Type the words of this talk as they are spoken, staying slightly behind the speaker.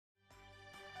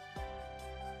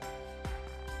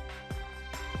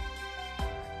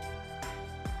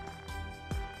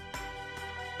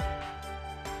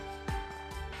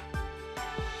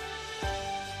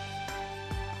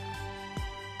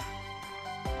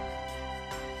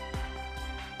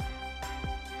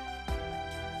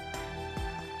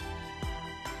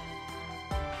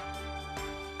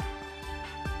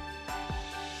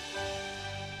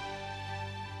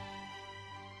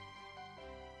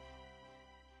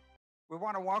We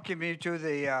want to welcome you to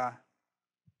the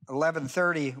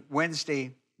 11:30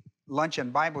 Wednesday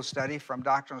luncheon Bible study from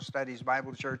Doctrinal Studies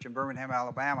Bible Church in Birmingham,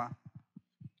 Alabama.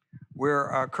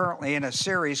 We're currently in a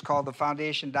series called The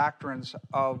Foundation Doctrines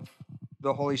of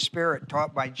the Holy Spirit,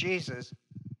 taught by Jesus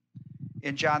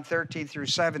in John 13 through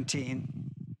 17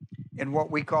 in what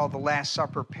we call the Last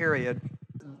Supper period.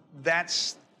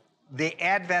 That's the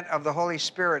advent of the Holy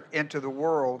Spirit into the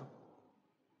world.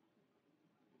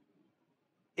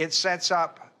 It sets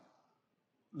up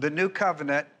the New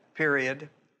Covenant period,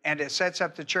 and it sets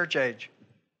up the church age.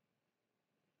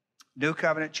 New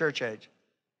Covenant church age.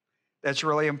 That's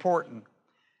really important.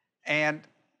 And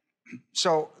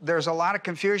so there's a lot of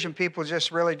confusion. People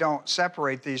just really don't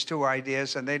separate these two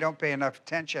ideas, and they don't pay enough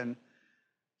attention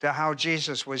to how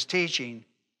Jesus was teaching.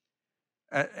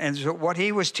 And so what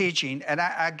he was teaching, and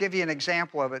I'll give you an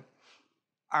example of it.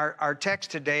 Our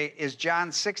text today is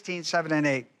John 16, 7, and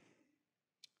 8.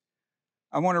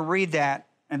 I want to read that,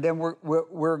 and then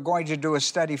we're going to do a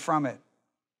study from it.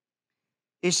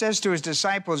 He says to his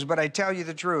disciples, "But I tell you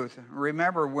the truth."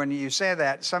 Remember, when you say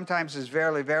that, sometimes it's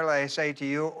verily, verily, I say to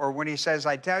you, or when he says,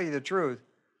 "I tell you the truth,"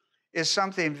 is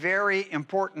something very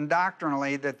important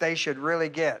doctrinally that they should really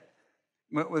get.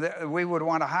 We would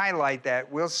want to highlight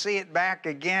that. We'll see it back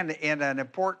again in an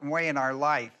important way in our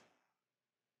life.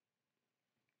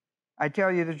 I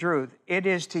tell you the truth. It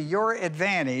is to your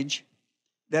advantage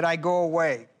that I go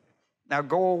away. Now,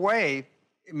 go away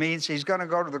means he's going to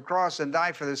go to the cross and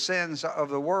die for the sins of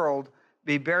the world,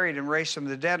 be buried and raised from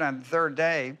the dead on the third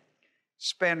day,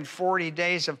 spend 40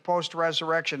 days of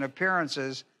post-resurrection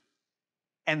appearances,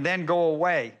 and then go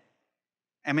away.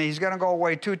 I mean, he's going to go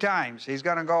away two times. He's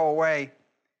going to go away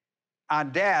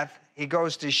on death. He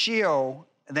goes to Sheol,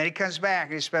 and then he comes back,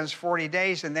 and he spends 40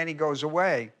 days, and then he goes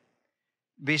away.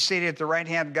 Be seated at the right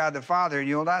hand of God the Father, and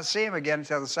you will not see him again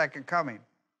until the second coming.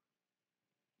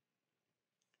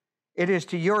 It is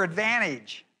to your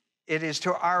advantage, it is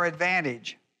to our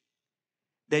advantage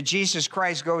that Jesus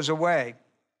Christ goes away.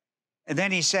 And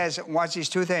then he says, watch these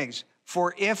two things.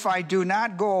 For if I do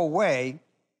not go away,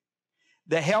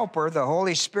 the Helper, the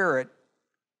Holy Spirit,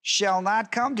 shall not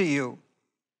come to you.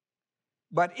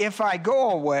 But if I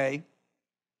go away,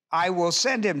 I will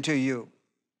send him to you.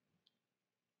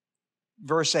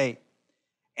 Verse 8.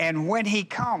 And when he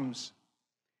comes,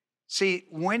 see,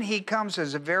 when he comes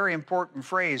is a very important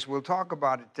phrase. We'll talk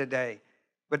about it today.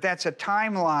 But that's a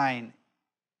timeline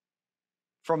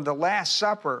from the Last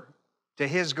Supper to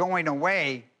his going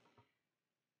away.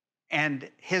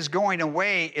 And his going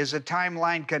away is a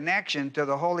timeline connection to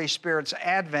the Holy Spirit's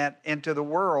advent into the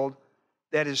world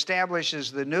that establishes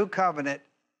the new covenant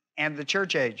and the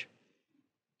church age.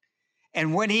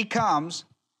 And when he comes,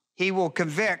 he will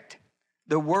convict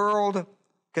the world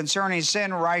concerning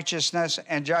sin, righteousness,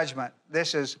 and judgment.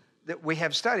 We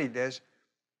have studied this.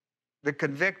 The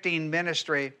convicting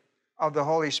ministry of the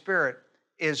Holy Spirit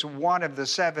is one of the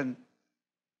 7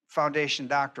 foundation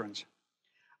doctrines.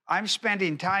 I'm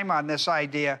spending time on this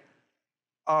idea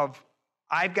of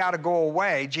I've got to go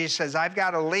away. Jesus says, I've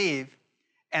got to leave,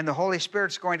 and the Holy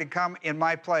Spirit's going to come in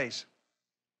my place.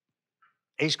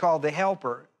 He's called the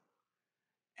Helper,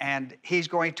 and he's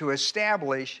going to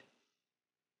establish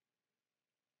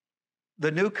the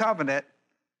new covenant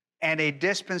and a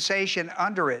dispensation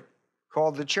under it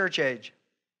called the church age.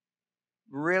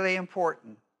 Really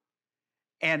important.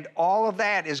 And all of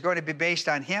that is going to be based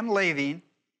on him leaving.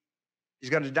 He's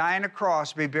going to die on a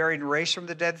cross, be buried and raised from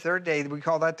the dead third day. We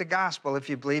call that the gospel. If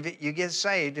you believe it, you get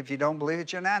saved. If you don't believe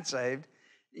it, you're not saved.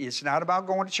 It's not about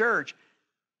going to church.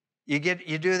 You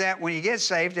do that when you get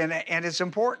saved, and it's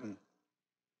important.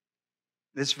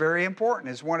 It's very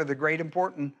important. It's one of the great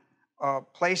important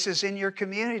places in your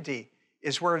community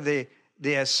is where the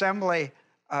assembly,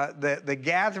 the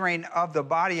gathering of the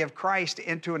body of Christ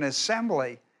into an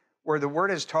assembly where the word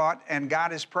is taught and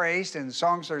God is praised and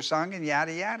songs are sung and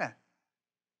yada, yada.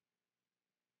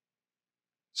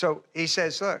 So he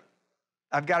says, look,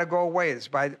 I've got to go away. It's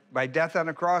by death on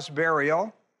the cross,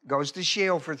 burial, goes to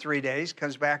Sheol for 3 days,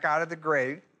 comes back out of the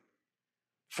grave,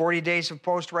 40 days of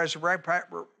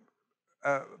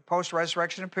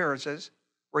post-resurrection appearances,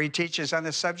 where he teaches on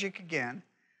the subject again.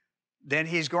 Then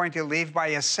he's going to leave by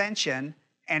ascension,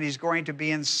 and he's going to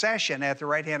be in session at the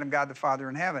right hand of God the Father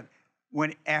in heaven.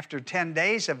 When after 10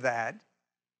 days of that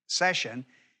session,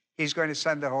 he's going to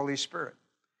send the Holy Spirit.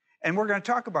 And we're going to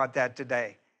talk about that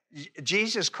today.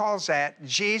 Jesus calls that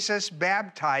Jesus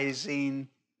baptizing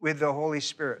with the Holy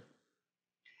Spirit.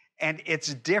 And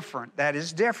it's different. That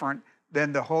is different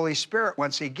than the Holy Spirit.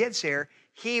 Once he gets here,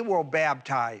 he will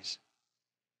baptize.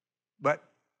 But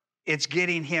it's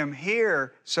getting him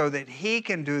here so that he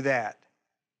can do that.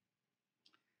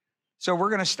 So we're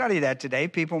going to study that today.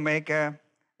 People they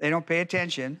don't pay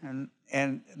attention,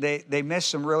 and they miss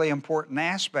some really important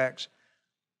aspects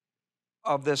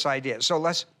of this idea. So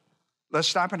let's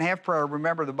stop and have prayer.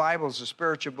 Remember, the Bible is a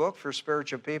spiritual book for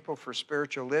spiritual people, for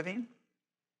spiritual living.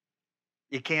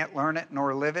 You can't learn it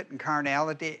nor live it in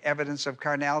carnality. Evidence of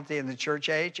carnality in the church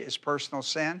age is personal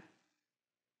sin.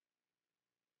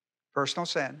 Personal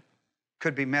sin.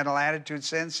 Could be mental attitude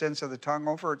sins, sins of the tongue,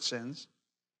 overt sins.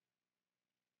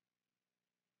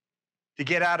 To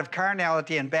get out of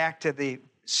carnality and back to the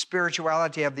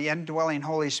spirituality of the indwelling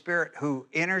Holy Spirit who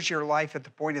enters your life at the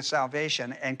point of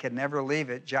salvation and can never leave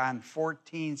it, John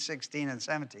 14, 16, and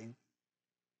 17,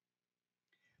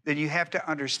 then you have to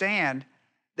understand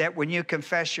that when you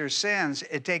confess your sins,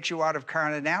 it takes you out of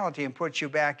carnality and puts you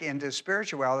back into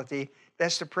spirituality.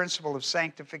 That's the principle of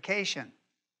sanctification.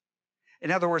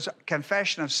 In other words,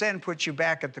 confession of sin puts you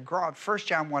back at the cross. 1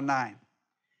 John 1:9.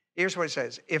 Here's what it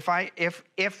says.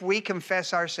 If we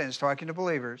confess our sins, talking to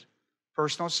believers,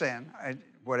 personal sin,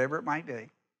 whatever it might be,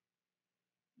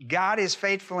 God is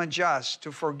faithful and just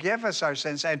to forgive us our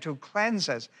sins and to cleanse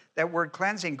us. That word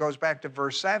cleansing goes back to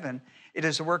verse 7. It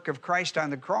is the work of Christ on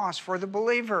the cross for the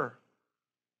believer.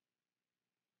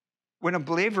 When a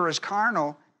believer is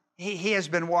carnal, he has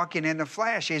been walking in the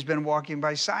flesh. He's been walking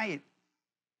by sight.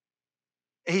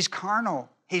 He's carnal.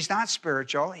 He's not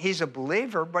spiritual. He's a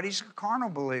believer, but he's a carnal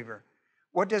believer.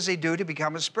 What does he do to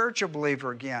become a spiritual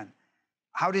believer again?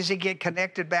 How does he get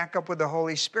connected back up with the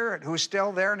Holy Spirit, who's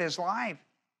still there in his life?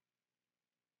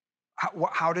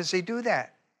 How does he do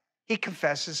that? He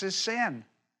confesses his sin.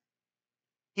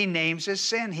 He names his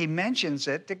sin. He mentions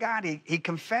it to God. He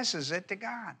confesses it to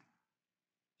God,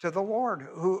 to the Lord,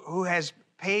 who has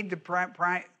paid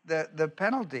the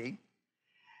penalty.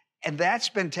 And that's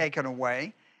been taken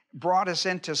away, brought us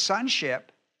into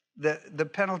sonship. The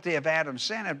penalty of Adam's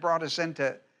sin had brought us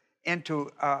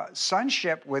into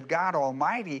sonship with God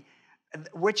Almighty,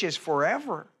 which is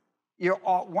forever.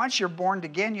 Once you're born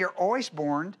again, you're always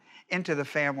born into the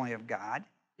family of God.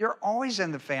 You're always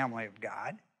in the family of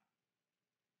God.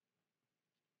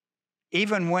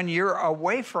 Even when you're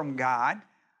away from God,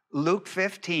 Luke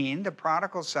 15, the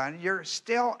prodigal son, you're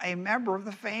still a member of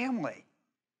the family.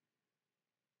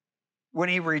 When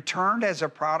he returned as a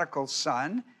prodigal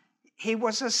son, he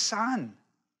was a son.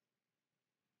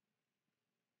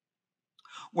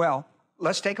 Well,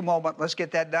 let's take a moment, let's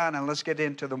get that done, and let's get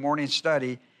into the morning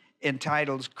study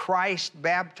entitled, Christ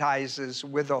Baptizes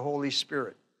with the Holy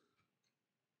Spirit.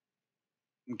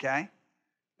 Okay?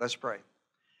 Let's pray.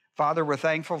 Father, we're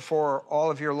thankful for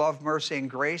all of your love, mercy, and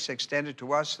grace extended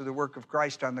to us through the work of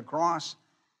Christ on the cross.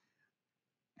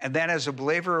 And then as a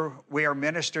believer, we are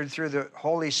ministered through the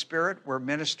Holy Spirit. We're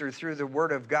ministered through the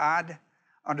Word of God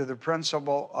under the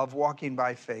principle of walking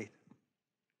by faith.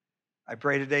 I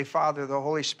pray today, Father, the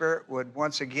Holy Spirit would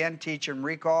once again teach and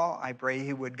recall. I pray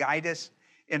he would guide us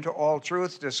into all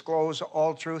truth, disclose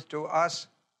all truth to us,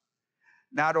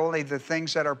 not only the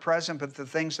things that are present, but the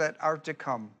things that are to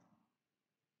come.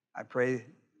 I pray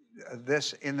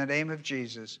this in the name of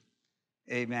Jesus.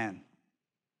 Amen.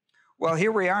 Well,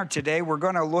 here we are today. We're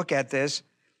going to look at this.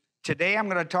 Today I'm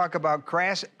going to talk about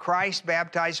Christ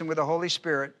baptizing with the Holy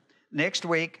Spirit. Next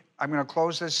week, I'm going to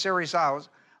close this series out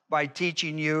by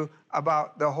teaching you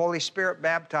about the Holy Spirit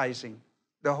baptizing.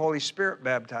 The Holy Spirit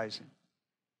baptizing.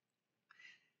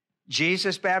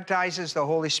 Jesus baptizes, the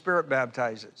Holy Spirit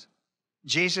baptizes.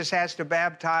 Jesus has to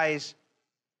baptize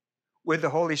with the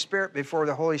Holy Spirit before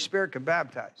the Holy Spirit can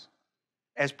baptize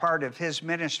as part of his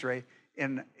ministry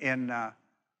in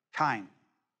time,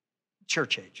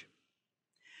 church age.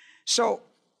 So,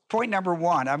 point number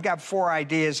one, I've got 4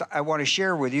 ideas I want to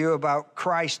share with you about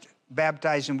Christ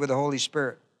baptizing with the Holy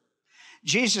Spirit.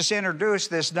 Jesus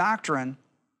introduced this doctrine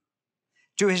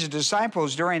to his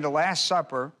disciples during the Last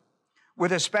Supper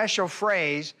with a special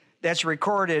phrase that's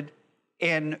recorded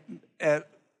in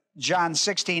John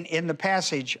 16 in the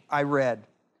passage I read.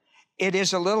 It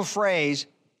is a little phrase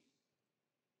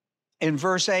in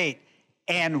verse 8,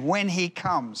 and when he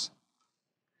comes.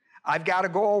 I've got to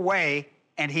go away,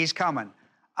 and he's coming.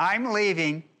 I'm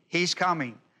leaving, he's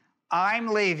coming. I'm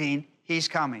leaving, he's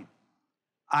coming.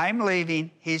 I'm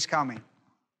leaving, he's coming.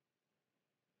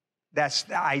 That's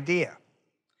the idea.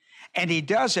 And he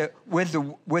does it with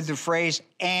the phrase,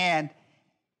 and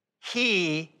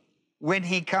he, when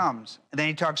he comes. And then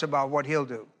he talks about what he'll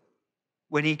do.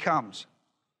 When he comes.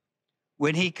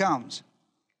 When he comes,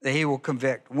 that he will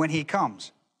convict. When he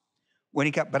comes. When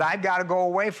he comes. But I've got to go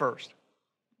away first.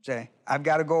 Say, I've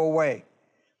got to go away.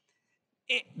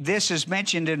 This is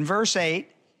mentioned in verse 8.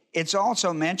 It's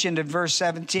also mentioned in verse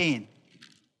 17.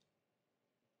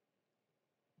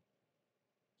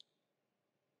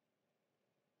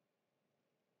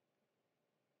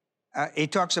 He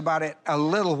talks about it a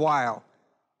little while,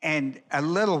 and a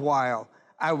little while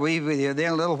I will be with you,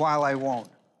 then a little while I won't.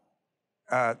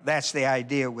 That's the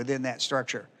idea within that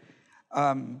structure.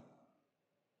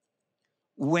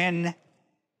 When,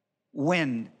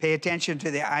 pay attention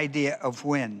to the idea of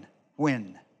when.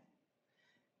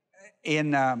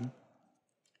 In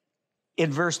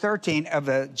verse 13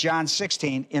 of John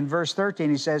 16, in verse 13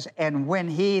 he says, and when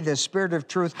he, the Spirit of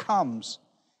truth, comes,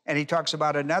 and he talks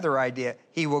about another idea,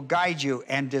 he will guide you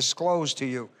and disclose to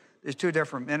you. There's two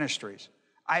different ministries.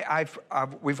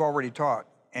 We've already taught,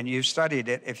 and you've studied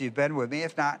it if you've been with me.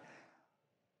 If not,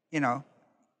 go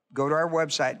to our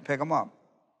website and pick them up.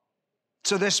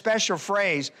 So this special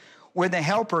phrase, when the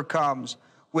Helper comes,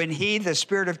 when he, the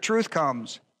Spirit of truth,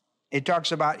 comes, it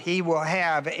talks about he will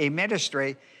have a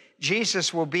ministry.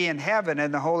 Jesus will be in heaven,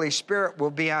 and the Holy Spirit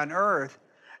will be on earth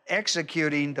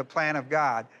executing the plan of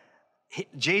God.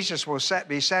 Jesus will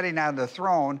be sitting on the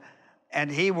throne,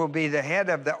 and he will be the head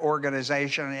of the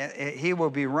organization. He will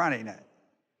be running it.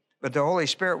 But the Holy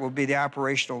Spirit will be the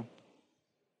operational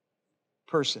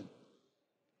person.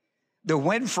 The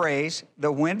when phrase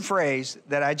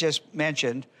that I just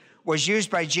mentioned was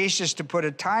used by Jesus to put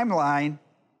a timeline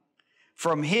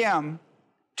from him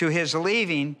to his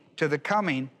leaving to the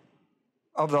coming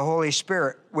of the Holy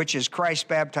Spirit, which is Christ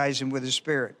baptizing with the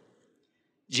Spirit.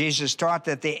 Jesus taught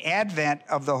that the advent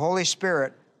of the Holy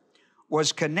Spirit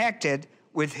was connected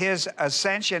with his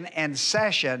ascension and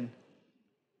session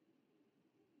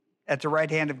at the right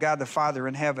hand of God the Father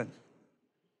in heaven.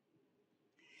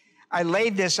 I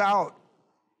laid this out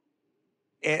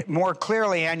more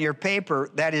clearly on your paper.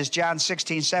 That is John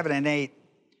 16, 7 and 8.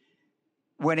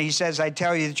 When he says, I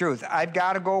tell you the truth, I've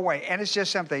got to go away. And it's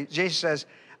just something. Jesus says,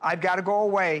 I've got to go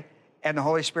away, and the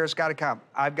Holy Spirit's got to come.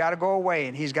 I've got to go away,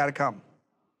 and he's got to come.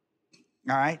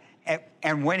 All right?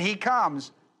 And when he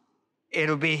comes,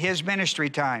 it'll be his ministry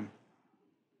time.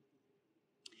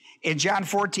 In John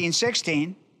 14,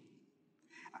 16,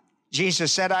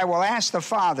 Jesus said, I will ask the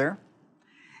Father,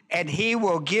 and he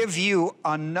will give you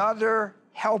another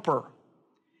helper.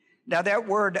 Now that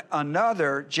word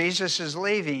another, Jesus is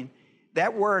leaving.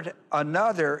 That word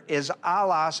another is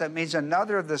allos. It means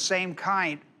another of the same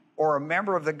kind or a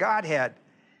member of the Godhead.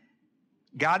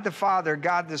 God the Father,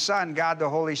 God the Son, God the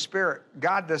Holy Spirit.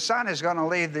 God the Son is going to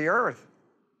leave the earth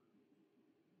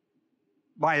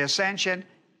by ascension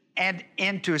and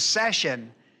into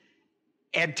session.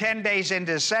 And 10 days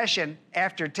into session,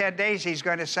 after 10 days, he's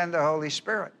going to send the Holy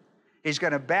Spirit. He's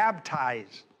going to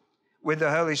baptize with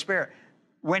the Holy Spirit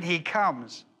when he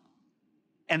comes.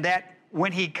 And that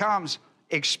when he comes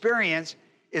experience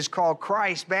is called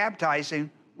Christ baptizing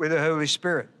with the Holy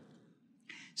Spirit.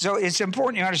 So it's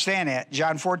important you understand that.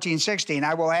 John 14, 16,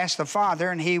 I will ask the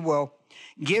Father, and he will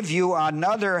give you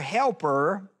another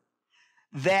helper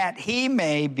that he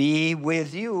may be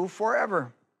with you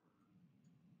forever.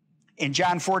 In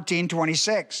John 14,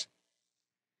 26,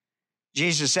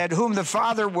 Jesus said, whom the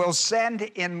Father will send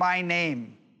in my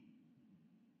name.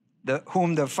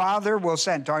 Whom the Father will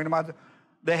send, talking about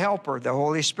the helper, the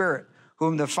Holy Spirit,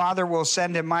 whom the Father will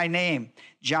send in my name.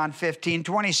 John 15,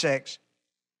 26,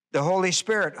 the Holy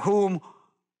Spirit, whom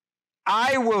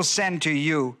I will send to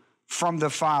you from the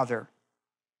Father.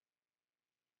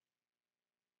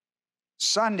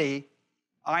 Sunday,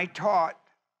 I taught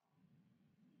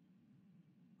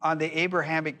on the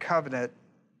Abrahamic covenant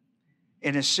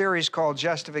in a series called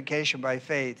Justification by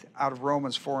Faith out of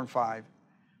Romans 4 and 5.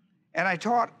 And I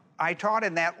taught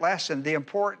in that lesson the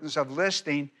importance of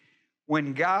listening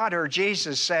when God or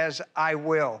Jesus says, I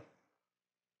will.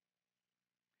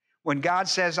 When God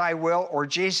says, I will, or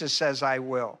Jesus says, I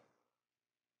will.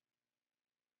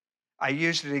 I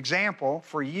used an example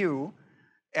for you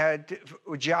at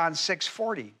John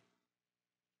 6:40,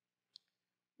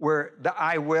 where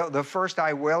the first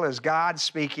I will is God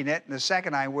speaking it, and the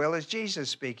second I will is Jesus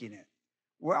speaking it.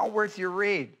 Well worth your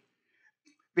read.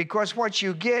 Because what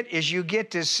you get is you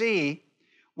get to see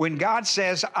when God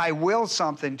says, I will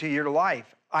something to your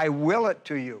life, I will it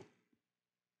to you.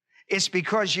 It's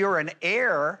because you're an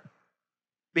heir,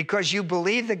 because you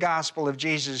believe the gospel of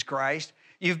Jesus Christ.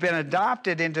 You've been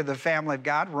adopted into the family of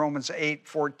God, Romans 8,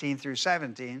 14 through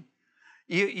 17.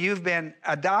 You've been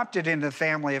adopted into the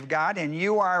family of God, and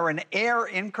you are an heir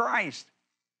in Christ.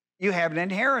 You have an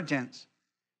inheritance.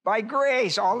 By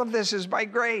grace, all of this is by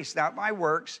grace, not by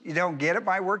works. You don't get it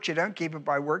by works, you don't keep it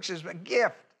by works. It's a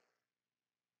gift.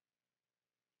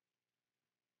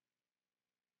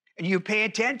 And you pay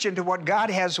attention to what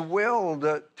God has willed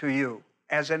to you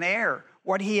as an heir,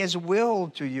 what he has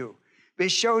willed to you. It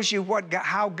shows you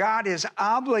how God has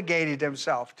obligated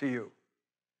himself to you.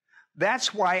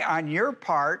 That's why on your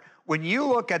part, when you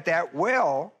look at that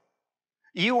will,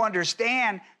 you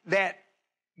understand that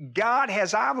God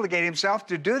has obligated himself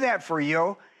to do that for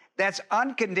you. That's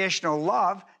unconditional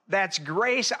love. That's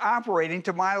grace operating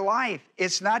to my life.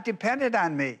 It's not dependent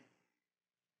on me.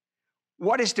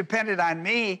 What is dependent on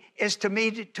me is to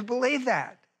believe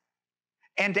that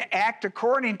and to act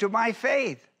according to my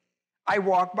faith. I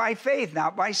walk by faith,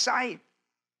 not by sight.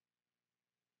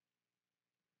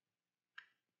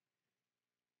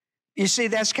 You see,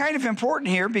 that's kind of important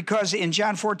here because in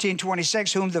John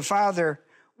 14:26, whom the Father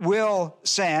will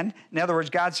send, in other words,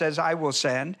 God says, I will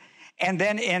send. And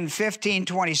then in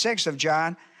 15:26 of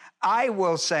John, I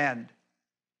will send.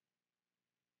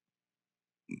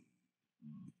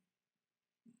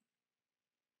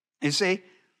 You see,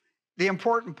 the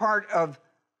important part of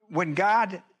when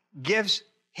God gives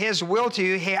his will to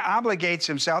you, he obligates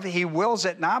himself, he wills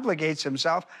it and obligates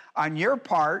himself. On your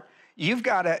part, you've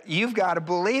got to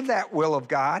believe that will of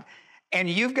God, and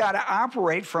you've got to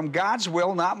operate from God's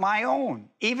will, not my own.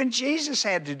 Even Jesus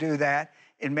had to do that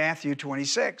in Matthew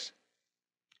 26,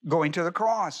 going to the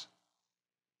cross.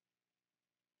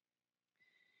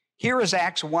 Here is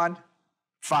Acts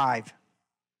 1:5.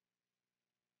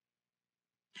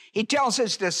 He tells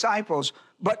his disciples,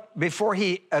 but before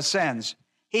he ascends,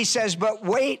 he says, but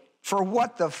wait for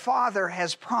what the Father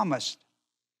has promised,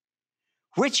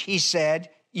 which he said,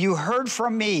 you heard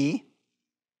from me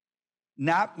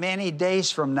not many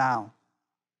days from now.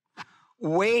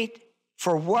 Wait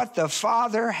for what the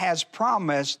Father has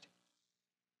promised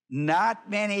not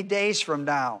many days from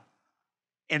now.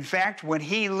 In fact, when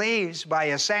he leaves by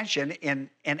ascension in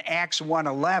Acts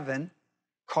 1:11,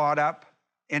 caught up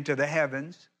into the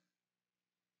heavens,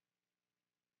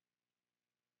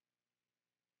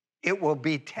 it will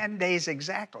be 10 days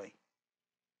exactly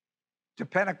to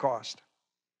Pentecost.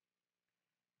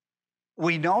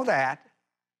 We know that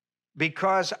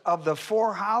because of the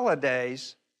 4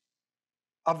 holidays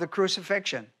of the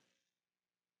crucifixion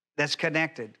that's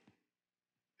connected.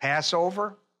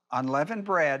 Passover, unleavened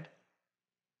bread,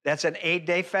 that's an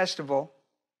 8-day festival.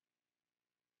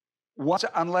 Once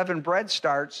unleavened bread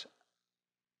starts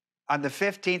on the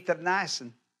 15th of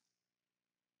Nisan,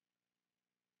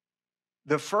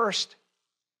 the first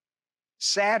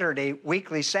Saturday,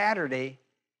 weekly Saturday,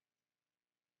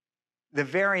 the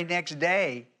very next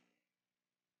day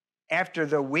after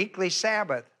the weekly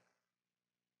Sabbath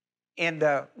in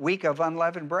the week of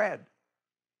unleavened bread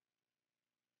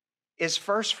is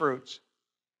first fruits.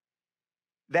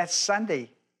 That's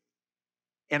Sunday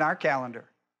in our calendar,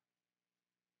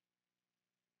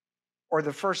 or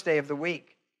the first day of the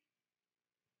week,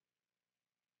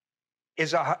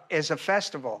 is a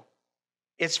festival.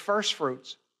 It's first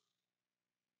fruits.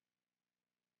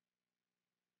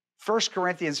 1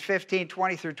 Corinthians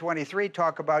 15:20 through 23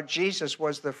 talk about Jesus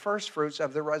was the first fruits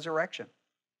of the resurrection.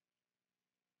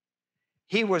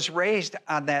 He was raised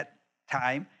on that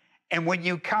time, and when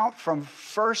you count from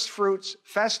first fruits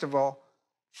festival,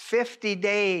 50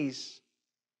 days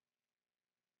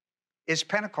is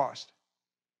Pentecost,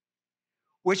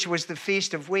 which was the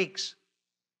Feast of Weeks,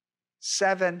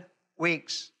 7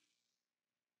 weeks.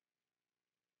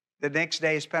 The next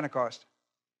day is Pentecost,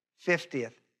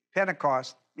 50th.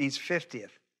 Pentecost means 50th.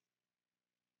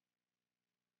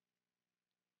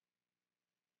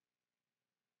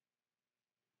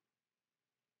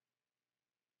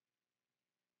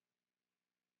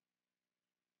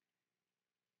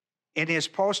 In his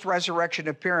post-resurrection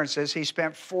appearances, he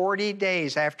spent 40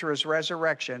 days after his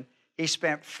resurrection. He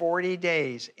spent 40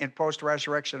 days in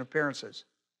post-resurrection appearances.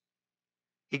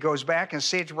 He goes back and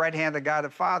sits at the right hand of God the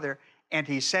Father, and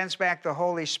he sends back the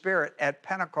Holy Spirit at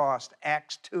Pentecost,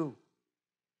 Acts 2. You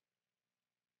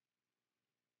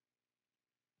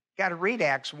got to read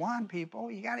Acts 1,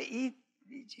 people. You got to eat.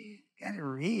 You got to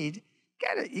read.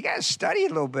 You got to study a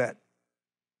little bit.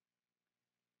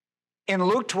 In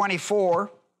Luke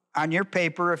 24, on your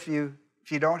paper, if you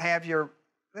don't have your,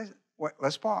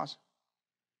 let's pause.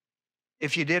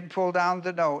 If you didn't pull down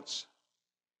the notes,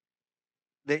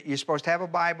 that you're supposed to have a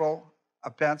Bible, a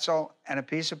pencil, and a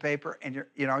piece of paper, and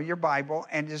your Bible,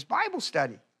 and just Bible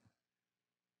study.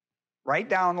 Write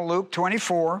down Luke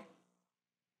 24,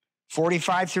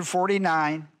 45 through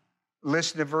 49.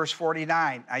 Listen to verse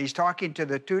 49. Now, he's talking to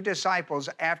the 2 disciples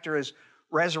after his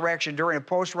resurrection, during a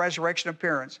post-resurrection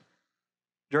appearance.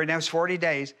 During those 40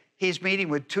 days, he's meeting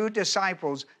with 2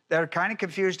 disciples that are kind of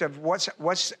confused of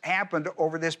what's happened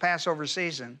over this Passover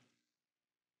season.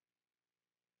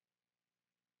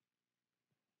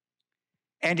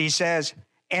 And he says,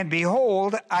 and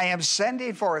behold, I am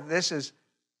sending forth, this is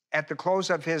at the close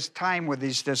of his time with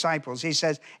these disciples. He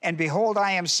says, and behold,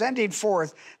 I am sending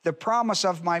forth the promise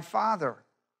of my Father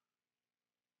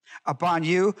upon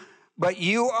you, but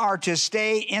you are to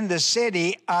stay in the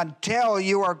city until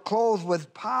you are clothed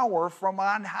with power from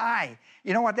on high.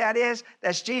 You know what that is?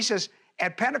 That's Jesus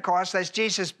at Pentecost. That's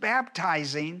Jesus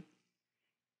baptizing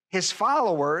his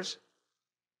followers.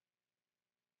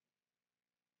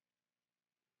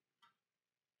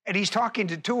 And he's talking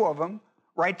to two of them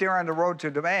right there on the road to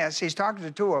Emmaus. He's talking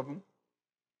to two of them.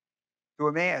 To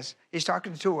Emmaus. He's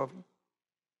talking to two of them.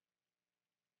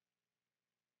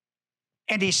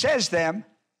 And he says to them,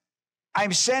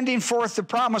 I'm sending forth the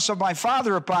promise of my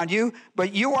Father upon you,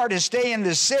 but you are to stay in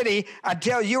the city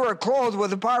until you are clothed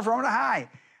with the power from on high.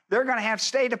 They're going to have to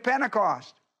stay to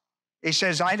Pentecost. He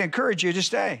says, I'd encourage you to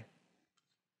stay.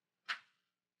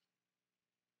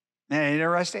 Isn't that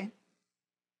interesting?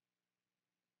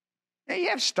 Now, you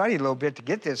have to study a little bit to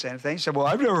get this anything. So, well,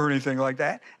 I've never heard anything like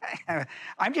that.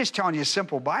 I'm just telling you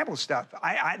simple Bible stuff.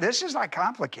 This is not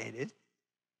complicated.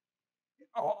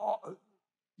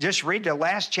 Just read the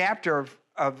last chapter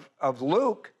of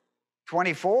Luke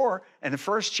 24 and the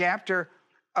first chapter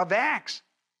of Acts.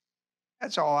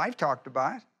 That's all I've talked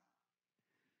about.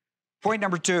 Point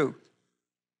number 2.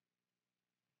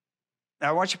 Now,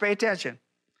 I want you to pay attention.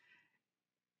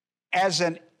 As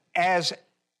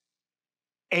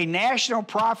a national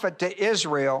prophet to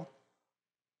Israel,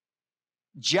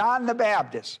 John the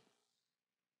Baptist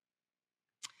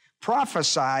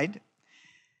prophesied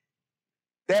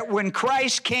that when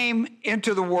Christ came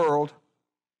into the world,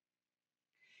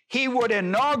 he would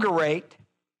inaugurate,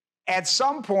 at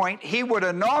some point, he would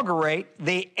inaugurate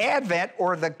the advent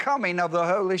or the coming of the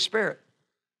Holy Spirit.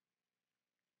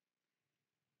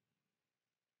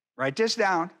 Write this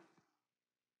down.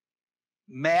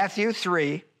 Matthew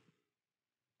 3,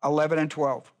 11 and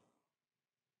 12.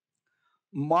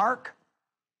 Mark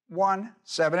 1,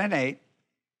 7 and 8.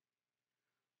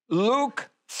 Luke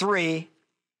 3,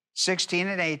 16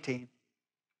 and 18.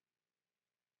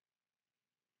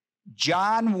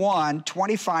 John 1,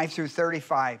 25 through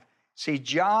 35. See,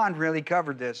 John really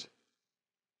covered this.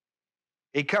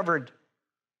 He covered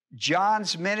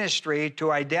John's ministry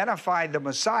to identify the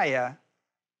Messiah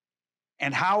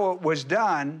and how it was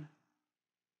done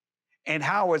and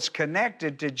how it's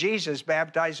connected to Jesus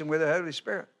baptizing with the Holy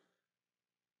Spirit.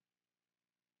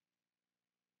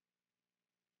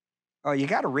 Oh, you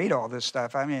got to read all this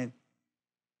stuff. I mean,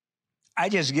 I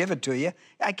just give it to you.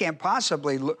 I can't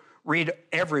possibly read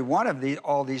every one of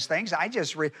all these things. I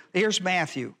just read. Here's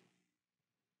Matthew.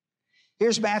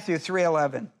 Here's Matthew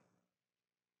 3:11.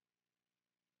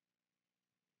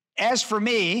 As for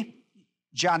me,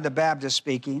 John the Baptist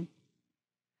speaking,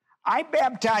 I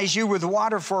baptize you with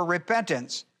water for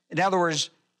repentance. In other words,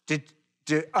 to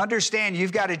understand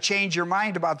you've got to change your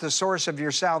mind about the source of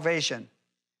your salvation.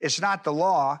 It's not the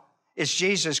law, it's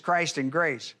Jesus Christ and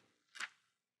grace.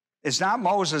 It's not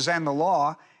Moses and the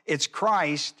law, it's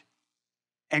Christ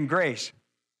and grace.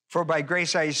 For by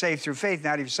grace are you saved through faith,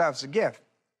 not of yourself, it's a gift.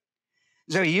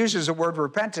 So he uses the word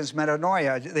repentance,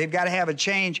 metanoia. They've got to have a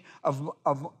change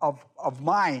of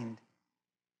mind.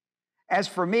 As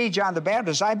for me, John the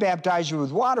Baptist, I baptize you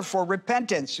with water for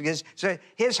repentance. Because so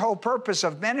his whole purpose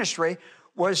of ministry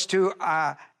was to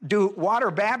do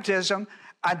water baptism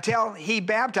until he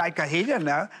baptized, because he didn't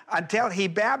know, until he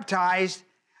baptized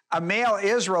a male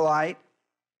Israelite.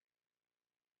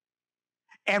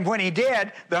 And when he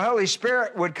did, the Holy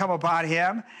Spirit would come upon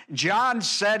him. John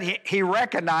said he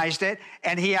recognized it,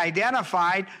 and he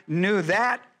identified, knew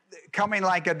that coming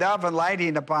like a dove and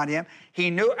lighting upon him. He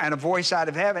knew, and a voice out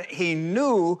of heaven, he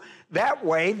knew that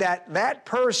way that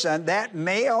person, that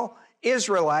male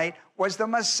Israelite, was the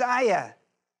Messiah,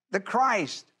 the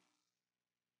Christ.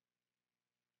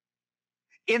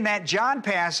 In that John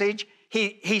passage,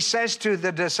 he says to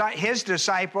his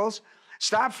disciples,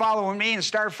 stop following me and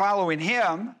start following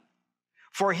him,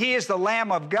 for he is the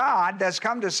Lamb of God that's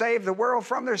come to save the world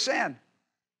from their sin.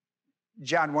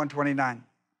 John 1:29.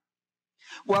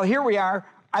 Well, here we are.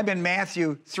 I'm in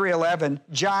Matthew 3:11.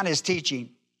 John is teaching.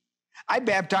 I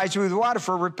baptize you with water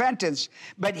for repentance,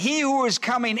 but he who is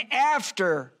coming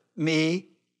after me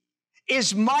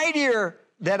is mightier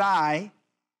than I,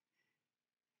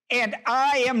 and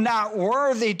I am not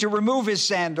worthy to remove his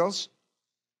sandals.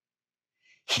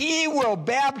 He will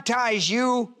baptize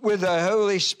you with the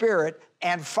Holy Spirit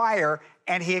and fire,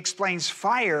 and he explains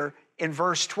fire in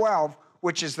verse 12,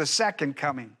 which is the second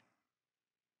coming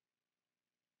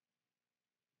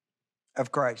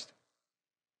of Christ.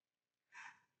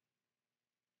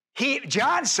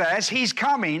 John says he's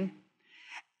coming,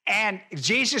 and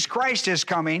Jesus Christ is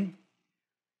coming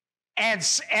And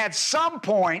at some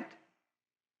point,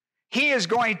 he is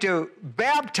going to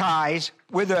baptize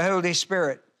with the Holy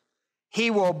Spirit. He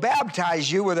will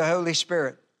baptize you with the Holy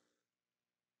Spirit.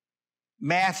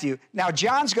 Matthew. Now,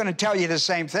 John's going to tell you the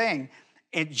same thing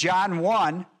in John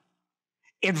 1,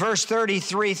 in verse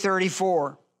 33,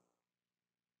 34.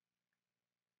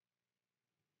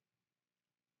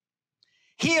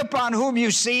 He upon whom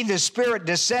you see the Spirit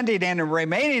descending and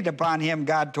remaining upon him,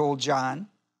 God told John,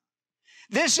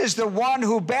 this is the one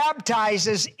who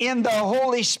baptizes in the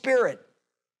Holy Spirit.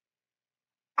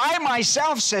 I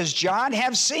myself, says John,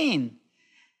 have seen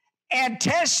and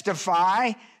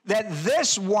testify that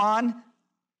this one,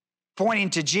 pointing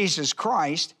to Jesus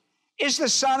Christ, is the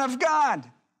Son of God.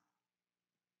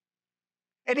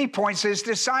 And he points his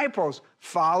disciples,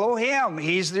 follow him.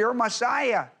 He's your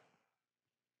Messiah.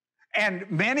 And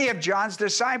many of John's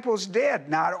disciples did.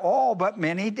 Not all, but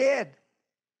many did.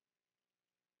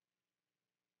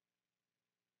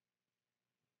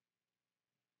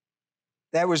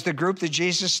 That was the group that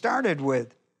Jesus started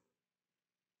with.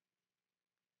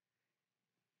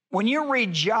 When you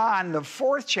read John, the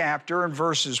 4th chapter, in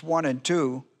verses 1 and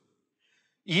 2,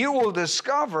 you will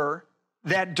discover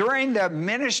that during the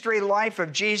ministry life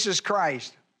of Jesus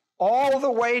Christ, all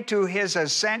the way to his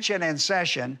ascension and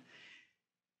session,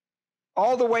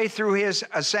 all the way through his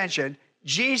ascension,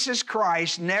 Jesus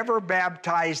Christ never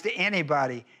baptized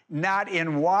anybody, not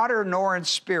in water nor in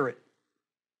spirit.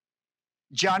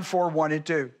 John 4, 1 and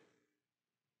 2.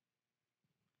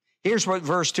 Here's what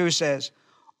verse 2 says.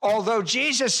 Although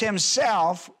Jesus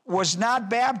himself was not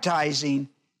baptizing,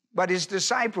 but his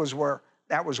disciples were.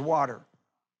 That was water.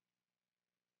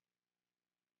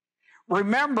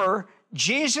 Remember,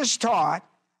 Jesus taught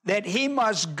that he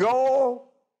must go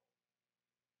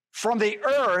from the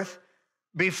earth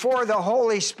before the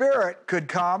Holy Spirit could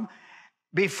come.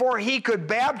 Before he could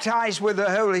baptize with the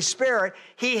Holy Spirit,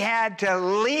 he had to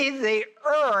leave the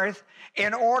earth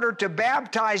in order to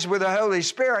baptize with the Holy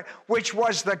Spirit, which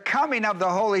was the coming of the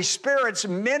Holy Spirit's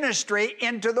ministry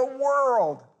into the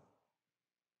world.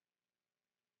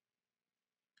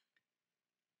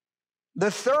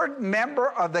 The third member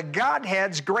of the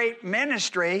Godhead's great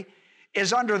ministry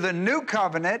is under the new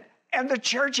covenant and the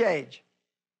church age.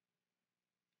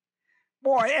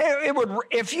 Boy, it would,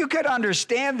 if you could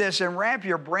understand this and wrap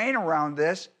your brain around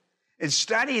this and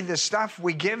study the stuff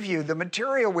we give you, the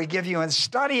material we give you, and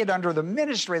study it under the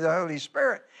ministry of the Holy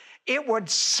Spirit, it would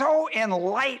so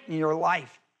enlighten your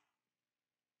life.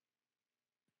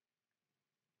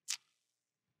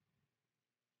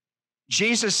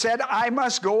 Jesus said, I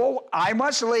must go, I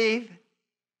must leave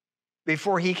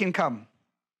before he can come.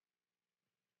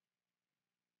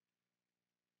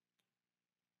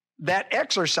 That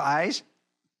exercise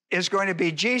is going to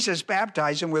be Jesus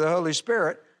baptizing with the Holy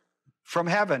Spirit from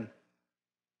heaven.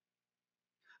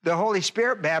 The Holy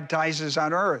Spirit baptizes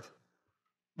on earth.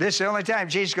 This is the only time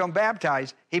Jesus is going to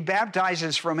baptize. He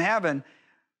baptizes from heaven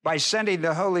by sending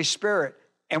the Holy Spirit.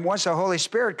 And once the Holy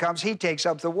Spirit comes, he takes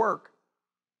up the work.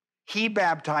 He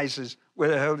baptizes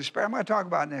with the Holy Spirit. I'm going to talk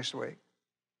about it next week.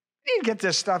 You need to get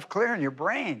this stuff clear in your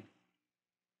brain.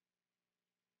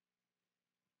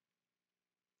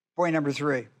 Point number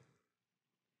 3.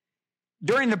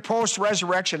 During the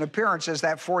post-resurrection appearances,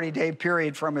 that 40-day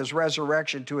period from his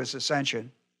resurrection to his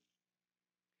ascension,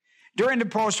 during the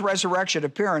post-resurrection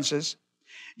appearances,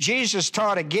 Jesus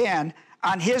taught again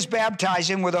on his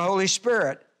baptizing with the Holy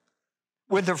Spirit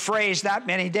with the phrase, not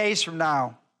many days from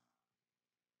now.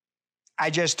 I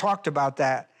just talked about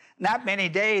that. Not many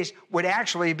days would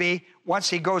actually be, once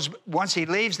he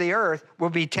leaves the earth, will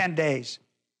be 10 days.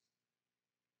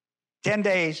 10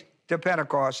 days to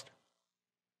Pentecost.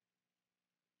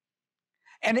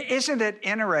 And isn't it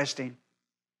interesting?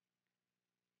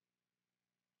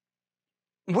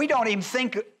 We don't even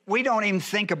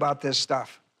think about this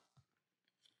stuff.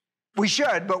 We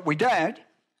should, but we don't.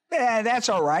 That's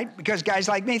all right, because guys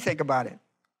like me think about it.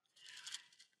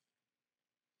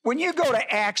 When you go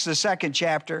to Acts, the 2nd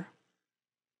chapter,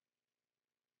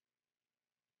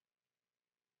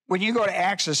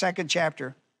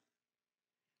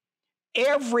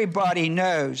 everybody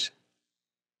knows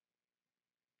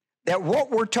that what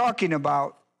we're talking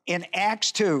about in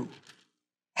Acts 2,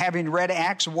 having read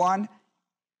Acts 1,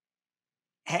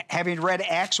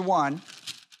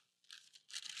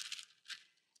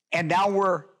 and now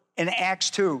we're in Acts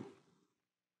 2.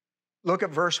 Look at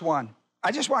verse 1.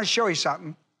 I just want to show you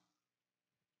something.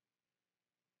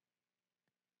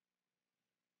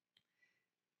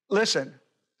 Listen,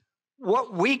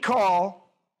 what we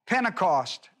call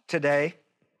Pentecost today,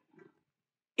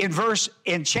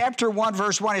 in chapter 1,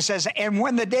 verse 1, it says, and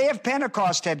when the day of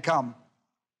Pentecost had come,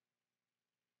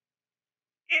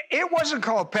 It wasn't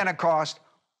called Pentecost.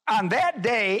 On that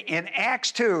day in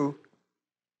Acts 2,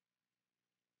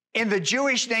 in the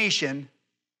Jewish nation,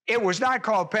 it was not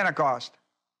called Pentecost.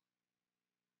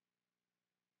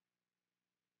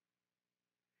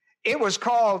 It was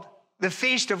called the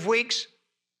Feast of Weeks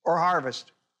or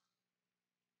Harvest.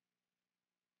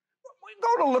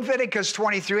 Go to Leviticus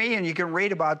 23 and you can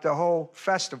read about the whole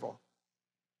festival.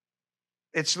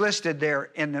 It's listed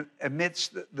there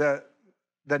amidst the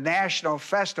national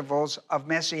festivals of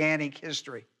Messianic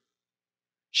history.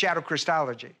 Shadow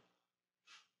Christology.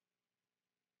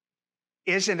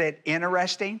 Isn't it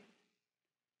interesting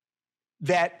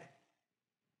that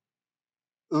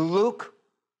Luke,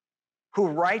 who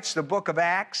writes the book of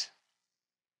Acts,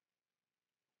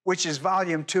 which is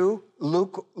volume 2,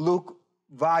 Luke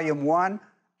volume 1,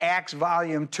 Acts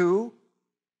volume 2.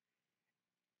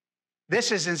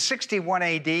 This is in 61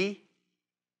 AD.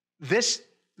 This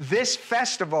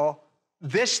festival,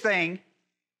 this thing,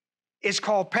 is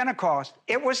called Pentecost.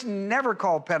 It was never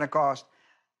called Pentecost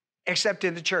except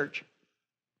in the church.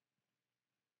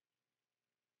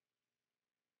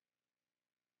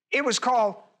 It was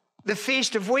called the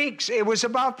Feast of Weeks. It was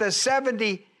about the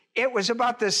 70, it's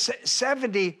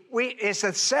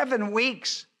the 7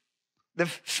 weeks, the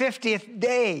 50th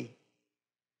day.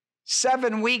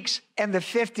 7 weeks and the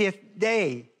 50th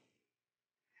day.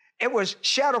 It was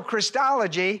shadow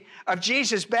Christology of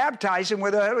Jesus baptizing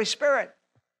with the Holy Spirit.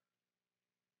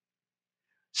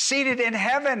 Seated in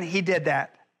heaven, he did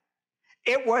that.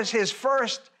 It was his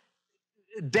first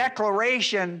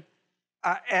declaration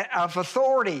of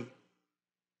authority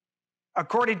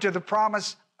according to the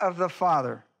promise of the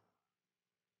Father.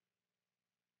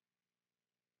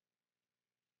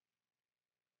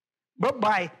 But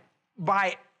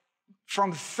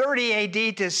from 30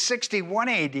 AD to 61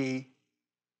 AD,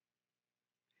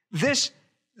 this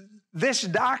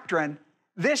doctrine,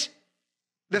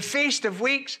 the Feast of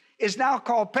Weeks is now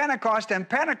called Pentecost, and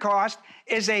Pentecost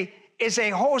is a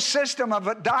whole system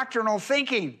of doctrinal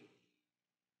thinking.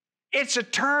 It's a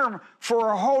term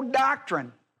for a whole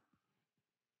doctrine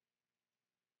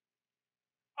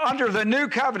under the new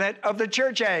covenant of the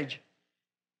church age.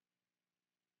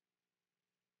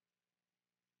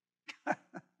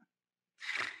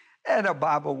 Isn't the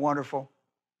Bible wonderful?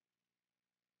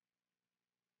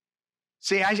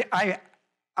 See,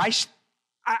 I'm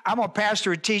a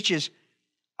pastor who teaches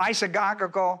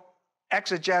isagogical,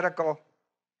 exegetical,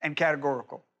 and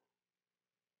categorical.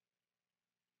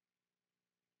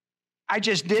 I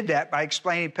just did that by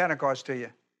explaining Pentecost to you.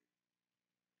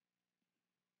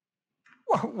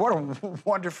 What a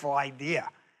wonderful idea.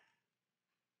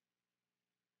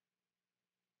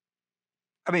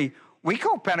 I mean, we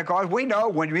call Pentecost, we know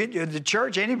when we do the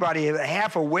church, anybody with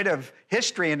half a whit of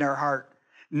history in their heart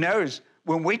knows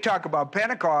when we talk about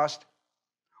Pentecost,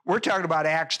 we're talking about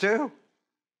Acts 2.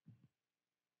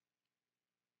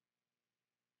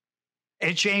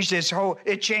 It changed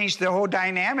the whole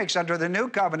dynamics under the new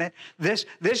covenant. This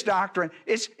doctrine,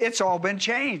 it's all been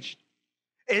changed.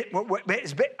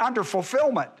 It's been under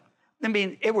fulfillment. I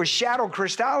mean, it was shadow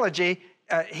Christology,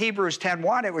 Hebrews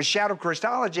 10:1, it was shadow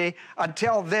Christology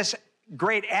until this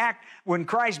great act when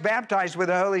Christ baptized with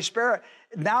the Holy Spirit.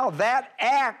 Now that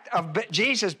act of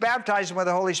Jesus baptizing with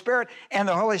the Holy Spirit and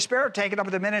the Holy Spirit taking up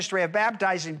the ministry of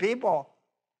baptizing people,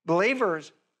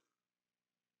 believers,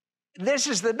 this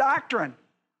is the doctrine.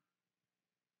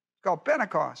 It's called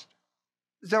Pentecost.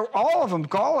 So all of them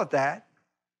call it that.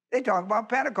 They talk about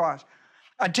Pentecost.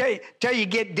 Until you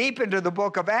get deep into the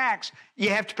book of Acts, you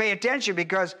have to pay attention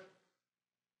because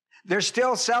they're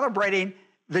still celebrating,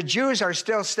 the Jews are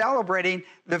still celebrating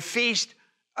the feast,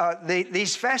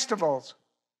 these festivals.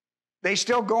 They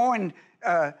still going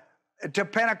to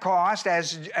Pentecost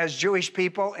as Jewish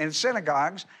people in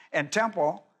synagogues and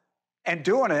temple and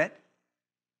doing it.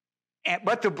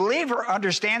 But the believer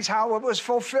understands how it was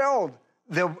fulfilled.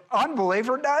 The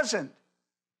unbeliever doesn't.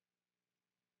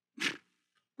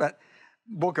 But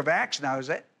book of Acts knows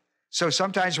it. So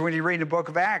sometimes when you read the book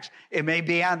of Acts, it may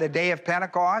be on the day of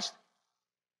Pentecost,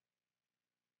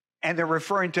 and they're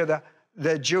referring to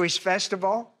the Jewish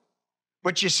festival.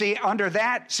 But you see, under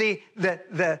that,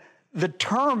 the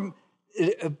term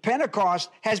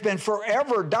Pentecost has been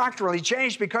forever doctrinally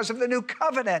changed because of the new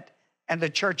covenant and the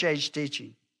church age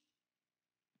teaching.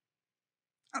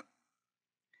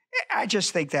 I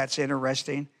just think that's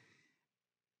interesting.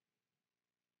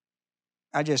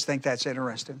 I just think that's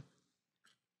interesting.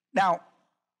 Now,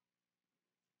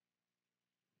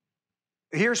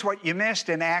 here's what you missed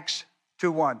in Acts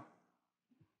 2:1.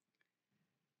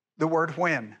 The word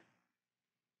when.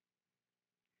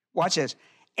 Watch this.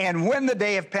 And when the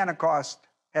day of Pentecost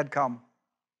had come.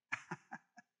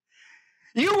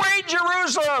 You wait,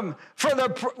 Jerusalem,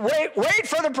 wait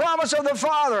for the promise of the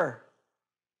Father.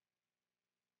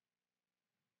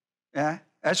 Yeah,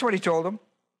 that's what he told them.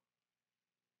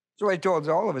 That's what he told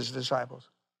all of his disciples.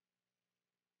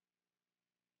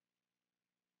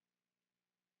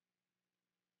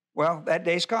 Well, that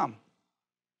day's come.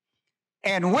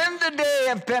 And when the day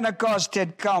of Pentecost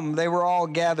had come, they were all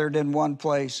gathered in one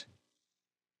place.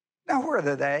 Now, where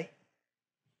are they?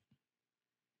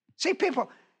 See, people,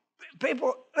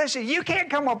 listen, you can't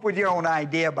come up with your own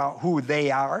idea about who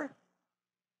they are.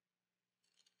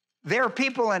 There are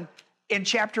people in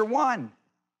chapter 1.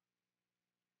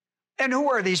 And who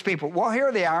are these people? Well,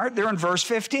 here they are. They're in verse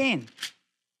 15.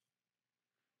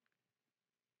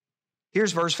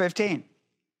 Here's verse 15.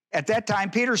 At that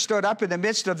time, Peter stood up in the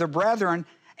midst of the brethren,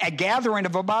 a gathering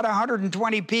of about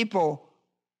 120 people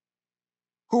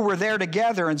who were there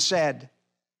together, and said,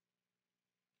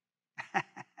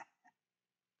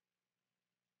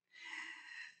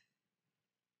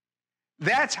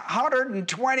 that's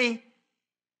 120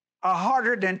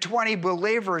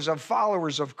 believers of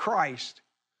followers of Christ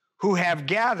who have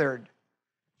gathered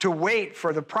to wait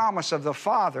for the promise of the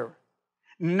Father,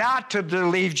 not to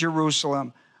leave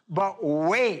Jerusalem, but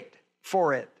wait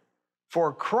for it.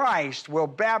 For Christ will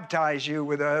baptize you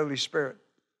with the Holy Spirit.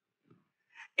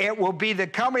 It will be the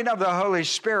coming of the Holy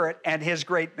Spirit and his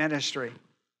great ministry.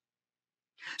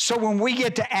 So when we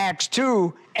get to Acts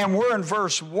 2 and we're in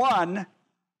verse 1,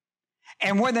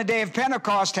 and when the day of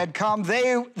Pentecost had come,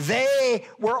 they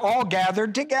were all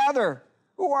gathered together.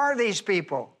 Who are these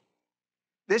people?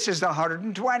 This is the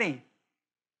 120.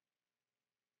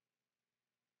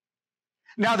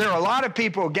 Now, there are a lot of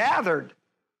people gathered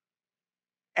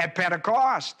at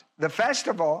Pentecost, the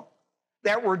festival,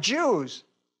 that were Jews.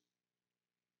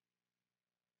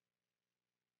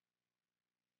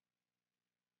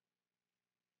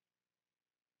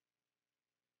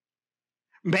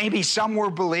 Maybe some were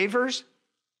believers,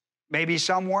 maybe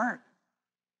some weren't.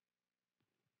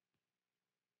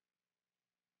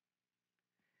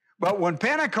 But when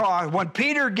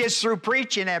Peter gets through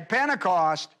preaching at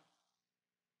Pentecost,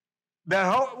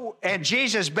 and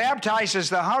Jesus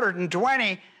baptizes the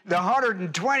 120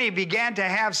 began to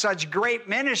have such great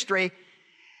ministry,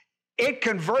 it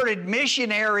converted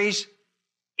missionaries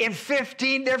in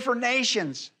 15 different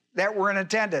nations that were in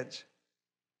attendance,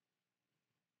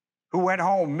 who went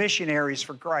home missionaries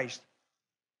for Christ.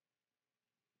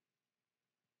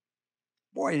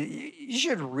 Boy, you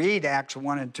should read Acts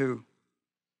 1 and 2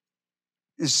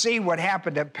 and see what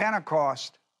happened at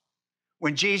Pentecost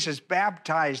when Jesus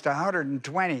baptized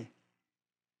 120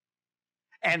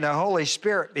 and the Holy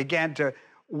Spirit began to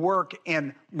work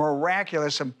in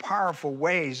miraculous and powerful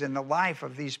ways in the life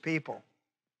of these people.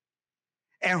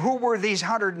 And who were these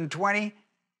 120?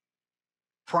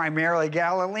 Primarily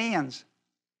Galileans.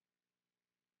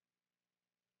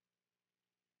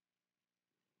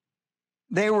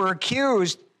 They were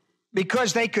accused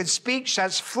because they could speak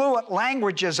such fluent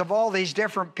languages of all these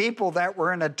different people that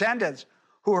were in attendance,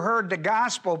 who heard the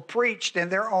gospel preached in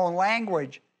their own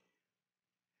language.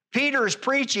 Peter is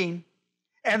preaching,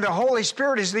 and the Holy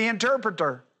Spirit is the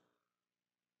interpreter.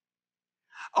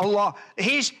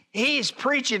 He's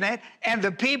preaching it, and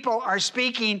the people are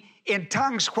speaking in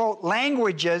tongues, quote,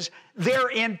 languages. They're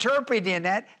interpreting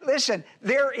it. Listen,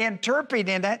 they're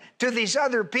interpreting it to these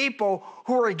other people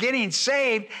who are getting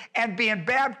saved and being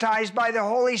baptized by the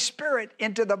Holy Spirit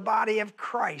into the body of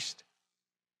Christ.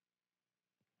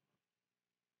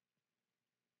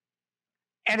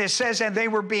 And it says, and they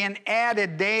were being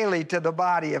added daily to the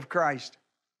body of Christ.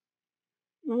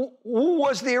 Who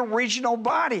was the original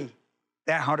body?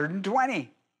 That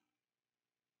 120.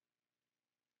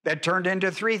 That turned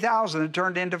into 3,000, that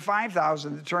turned into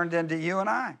 5,000, that turned into you and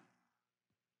I.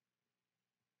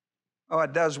 Oh,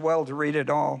 it does well to read it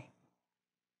all.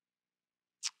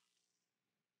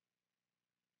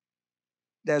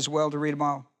 It does well to read them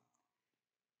all.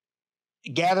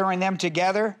 Gathering them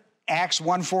together, Acts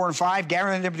 1, 4, and 5,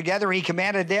 gathering them together, he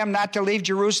commanded them not to leave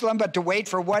Jerusalem, but to wait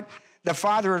for what the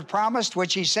Father had promised,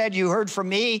 which he said, you heard from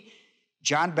me,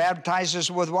 John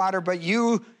baptizes with water, but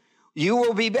you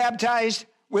will be baptized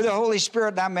with the Holy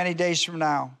Spirit not many days from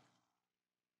now.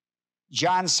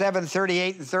 John 7,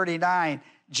 38 and 39,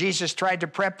 Jesus tried to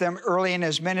prep them early in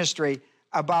his ministry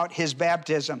about his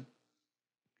baptism.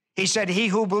 He said, he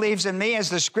who believes in me, as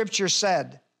the scripture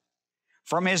said,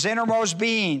 from his innermost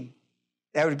being,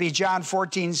 that would be John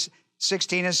 14,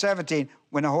 16 and 17,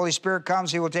 when the Holy Spirit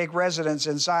comes, he will take residence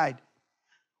inside,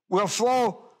 will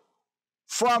flow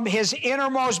from his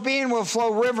innermost being will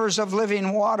flow rivers of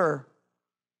living water.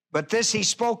 But this he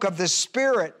spoke of the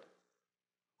Spirit,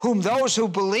 whom those who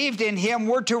believed in him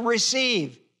were to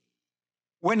receive.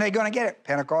 When are they going to get it?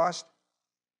 Pentecost.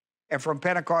 And from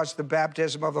Pentecost, the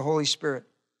baptism of the Holy Spirit.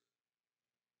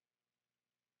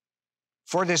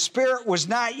 For the Spirit was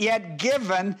not yet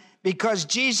given because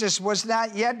Jesus was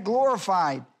not yet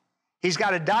glorified. He's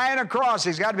got to die on a cross.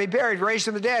 He's got to be buried, raised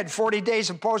from the dead, 40 days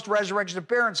of post-resurrection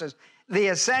appearances, the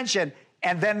ascension,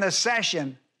 and then the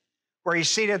session where he's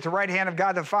seated at the right hand of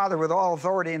God the Father with all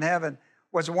authority in heaven.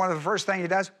 What's one of the first things he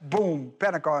does? Boom,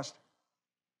 Pentecost.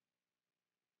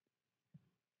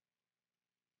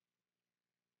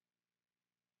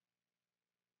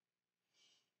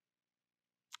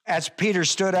 As Peter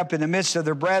stood up in the midst of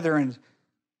the brethren,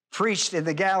 preached in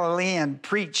the Galilean,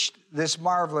 preached this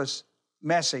marvelous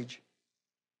message,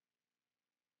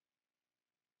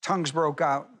 tongues broke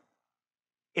out.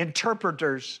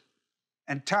 Interpreters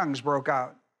and tongues broke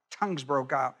out. Tongues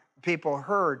broke out. People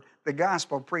heard the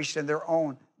gospel preached in their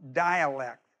own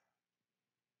dialect.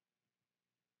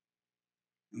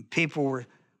 And people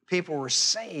were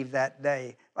saved that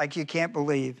day like you can't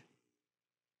believe.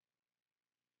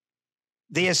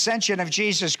 The ascension of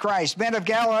Jesus Christ. Men of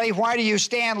Galilee, why do you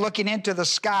stand looking into the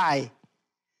sky?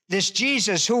 This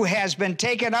Jesus who has been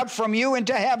taken up from you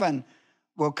into heaven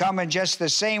will come in just the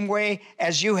same way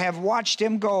as you have watched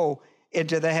him go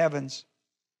into the heavens.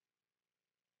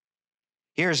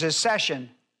 Here's his session.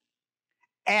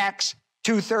 Acts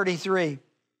 2:33.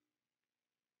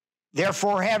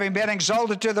 Therefore, having been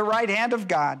exalted to the right hand of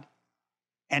God,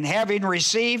 and having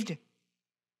received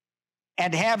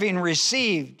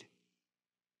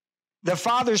the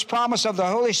Father's promise of the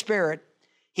Holy Spirit,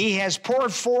 he has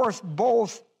poured forth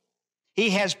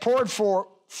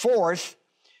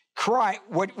Christ,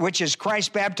 which is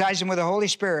Christ baptizing with the Holy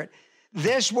Spirit.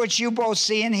 This which you both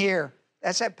see and hear.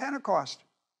 That's at Pentecost.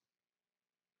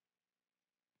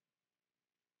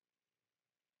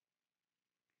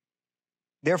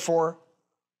 Therefore,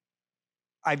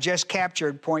 I've just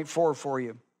captured point 4 for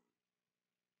you.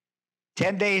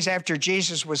 10 days after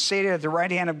Jesus was seated at the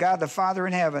right hand of God the Father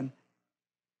in heaven,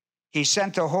 he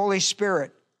sent the Holy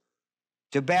Spirit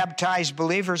to baptize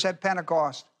believers at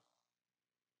Pentecost,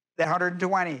 the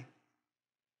 120.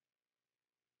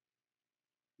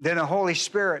 Then the Holy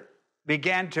Spirit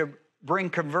began to bring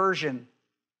conversion.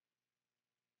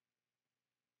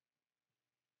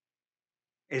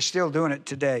 It's still doing it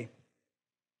today.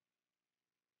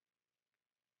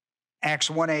 Acts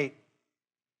 1:8.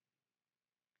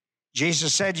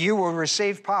 Jesus said, you will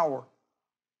receive power.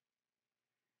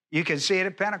 You can see it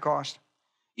at Pentecost.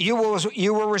 You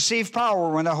will receive power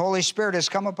when the Holy Spirit has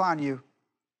come upon you.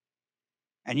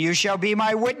 And you shall be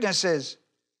my witnesses,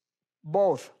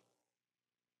 both.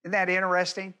 Isn't that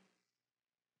interesting?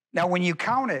 Now, when you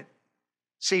count it,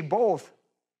 see both.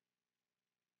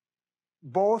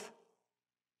 Both.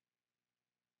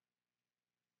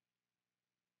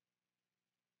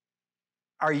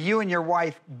 Are you and your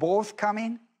wife both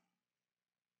coming?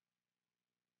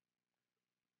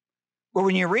 But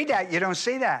when you read that, you don't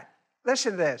see that.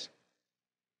 Listen to this.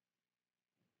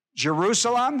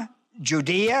 Jerusalem,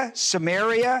 Judea,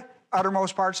 Samaria,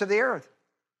 uttermost parts of the earth.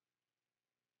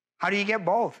 How do you get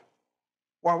both?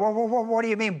 Well, what do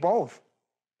you mean both?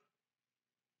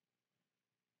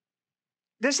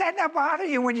 Does that not bother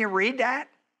you when you read that?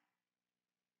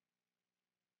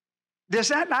 Does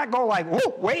that not go like,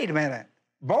 whoa, wait a minute,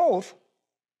 both?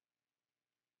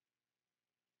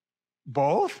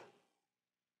 Both?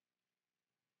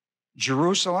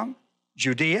 Jerusalem,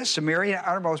 Judea, Samaria,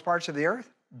 uttermost parts of the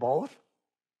earth? Both?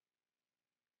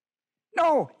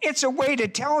 No, it's a way to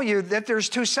tell you that there's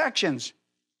two sections.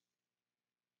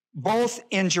 Both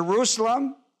in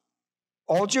Jerusalem,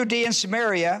 all Judea and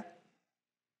Samaria,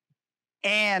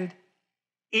 and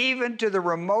even to the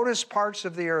remotest parts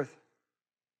of the earth.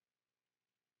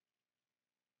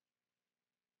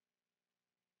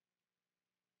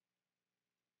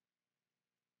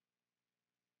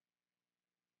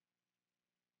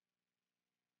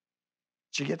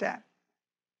 Did you get that?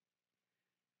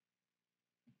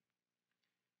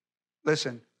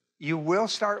 Listen, you will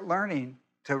start learning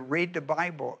to read the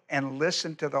Bible and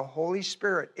listen to the Holy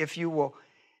Spirit if you will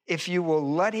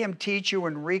let him teach you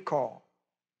and recall.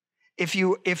 If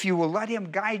you will let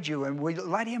him guide you and we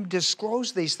let him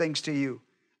disclose these things to you.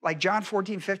 Like John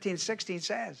 14, 15, 16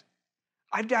 says.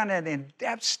 I've done an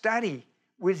in-depth study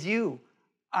with you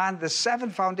on the 7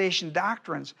 foundation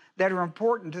doctrines that are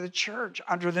important to the church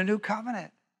under the new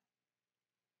covenant.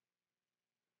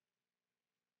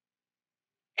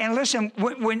 And listen,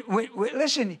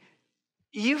 listen,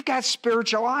 you've got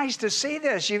spiritual eyes to see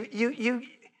this.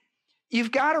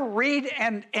 You've got to read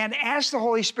and ask the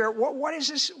Holy Spirit, what is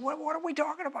this? What are we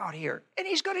talking about here? And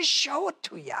He's going to show it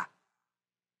to you.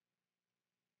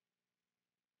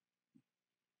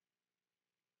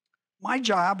 My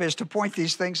job is to point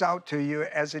these things out to you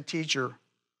as a teacher.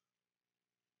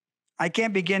 I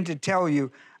can't begin to tell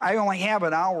you. I only have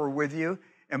an hour with you,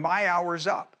 and my hour's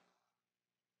up.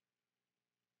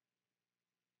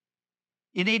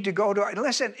 You need to go to,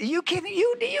 listen,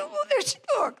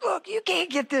 look, you can't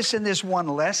get this in this one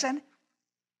lesson.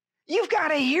 You've got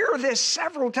to hear this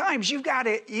several times. You've got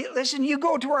to, listen, you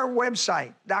go to our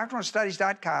website,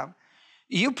 doctrinalstudies.com.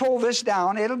 You pull this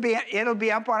down, it'll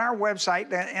be up on our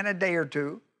website in a day or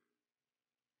two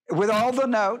with all the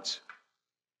notes.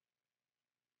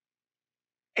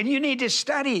 And you need to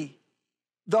study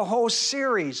the whole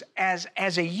series as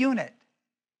a unit.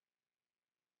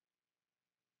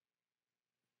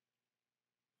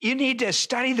 You need to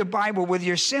study the Bible with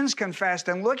your sins confessed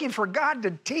and looking for God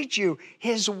to teach you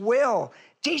His will.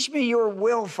 Teach me your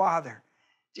will, Father.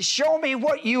 Show me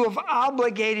what you have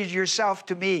obligated yourself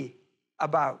to me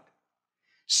about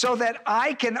so that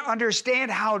I can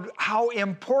understand how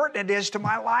important it is to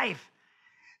my life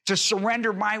to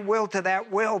surrender my will to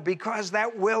that will, because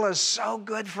that will is so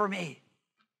good for me.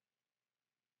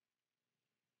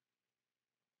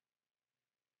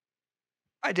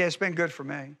 It's been good for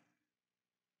me.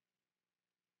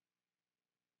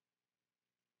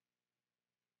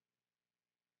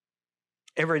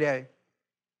 Every day.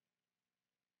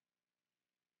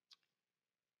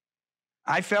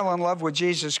 I fell in love with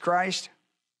Jesus Christ.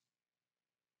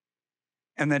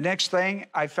 And the next thing,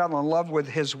 I fell in love with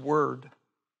His Word.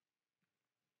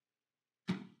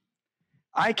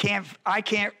 I can't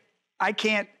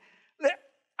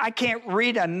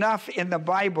read enough in the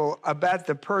Bible about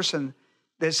the person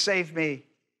that saved me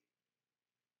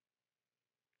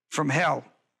from hell,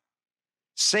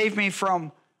 saved me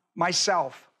from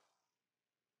myself,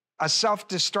 a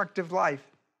self-destructive life.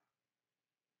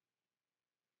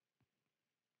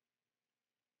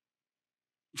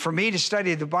 For me to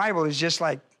study the Bible is just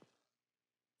like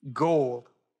gold.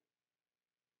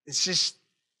 It's just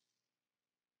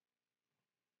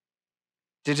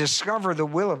to discover the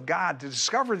will of God, to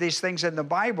discover these things in the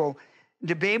Bible,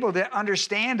 to be able to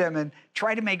understand them and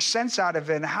try to make sense out of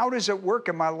it. And how does it work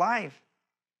in my life?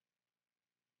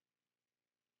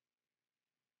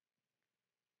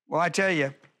 Well, I tell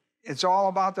you, it's all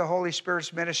about the Holy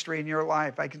Spirit's ministry in your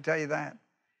life. I can tell you that.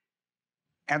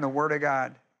 And the Word of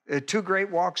God. There are two great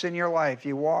walks in your life.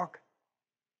 You walk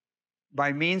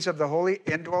by means of the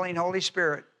indwelling Holy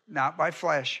Spirit, not by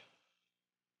flesh.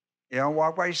 You don't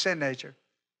walk by your sin nature.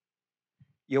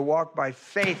 You walk by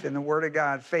faith in the Word of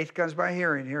God. Faith comes by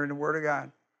hearing the Word of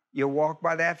God. You walk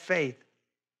by that faith,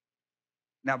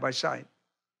 not by sight.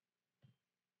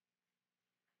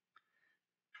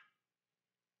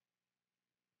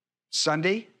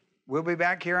 Sunday, we'll be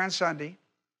back here on Sunday,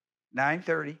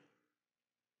 9:30.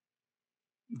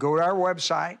 Go to our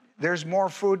website. There's more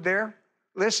food there.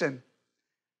 Listen,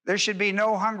 there should be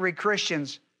no hungry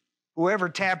Christians who ever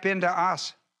tap into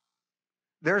us.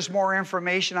 There's more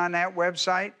information on that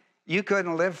website. You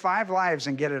couldn't live 5 lives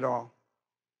and get it all.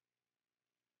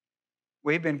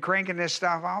 We've been cranking this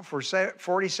stuff out for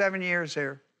 47 years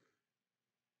here.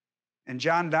 And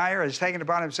John Dyer has taken it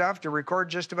upon himself to record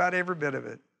just about every bit of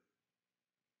it.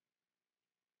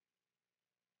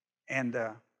 And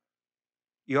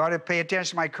you ought to pay attention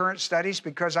to my current studies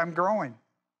because I'm growing.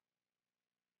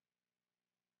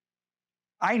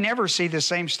 I never see the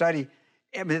same study.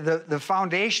 I mean, the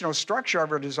foundational structure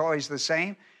of it is always the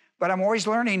same, but I'm always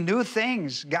learning new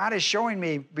things. God is showing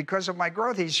me, because of my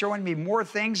growth, He's showing me more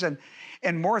things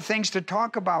and more things to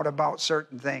talk about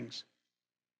certain things.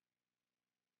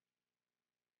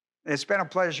 It's been a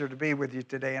pleasure to be with you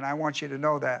today, and I want you to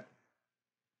know that.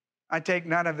 I take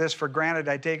none of this for granted.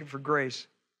 I take it for grace.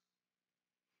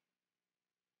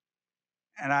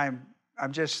 And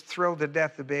I'm just thrilled to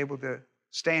death to be able to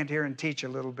stand here and teach a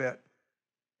little bit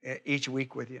each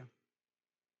week with you.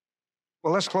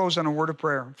 Well, let's close on a word of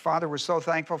prayer. Father, we're so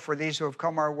thankful for these who have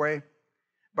come our way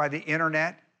by the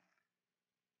internet,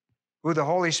 who the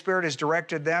Holy Spirit has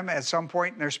directed them at some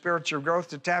point in their spiritual growth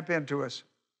to tap into us.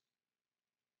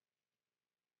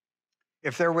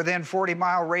 If they're within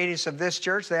 40-mile radius of this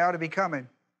church, they ought to be coming.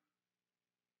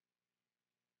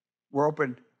 We're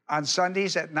open on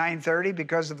Sundays at 9:30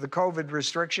 because of the COVID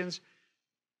restrictions.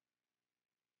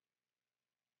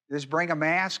 Just bring a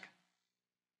mask.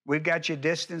 We've got you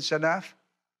distanced enough.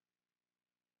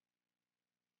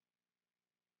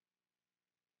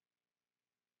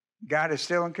 God is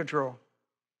still in control.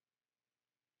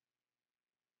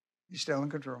 He's still in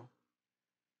control.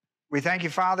 We thank you,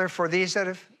 Father, for these that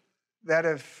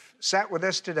have sat with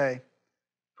us today.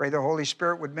 Pray the Holy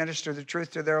Spirit would minister the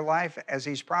truth to their life as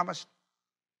He's promised.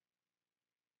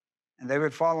 And they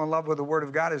would fall in love with the Word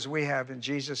of God as we have. In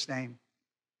Jesus' name,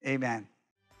 amen.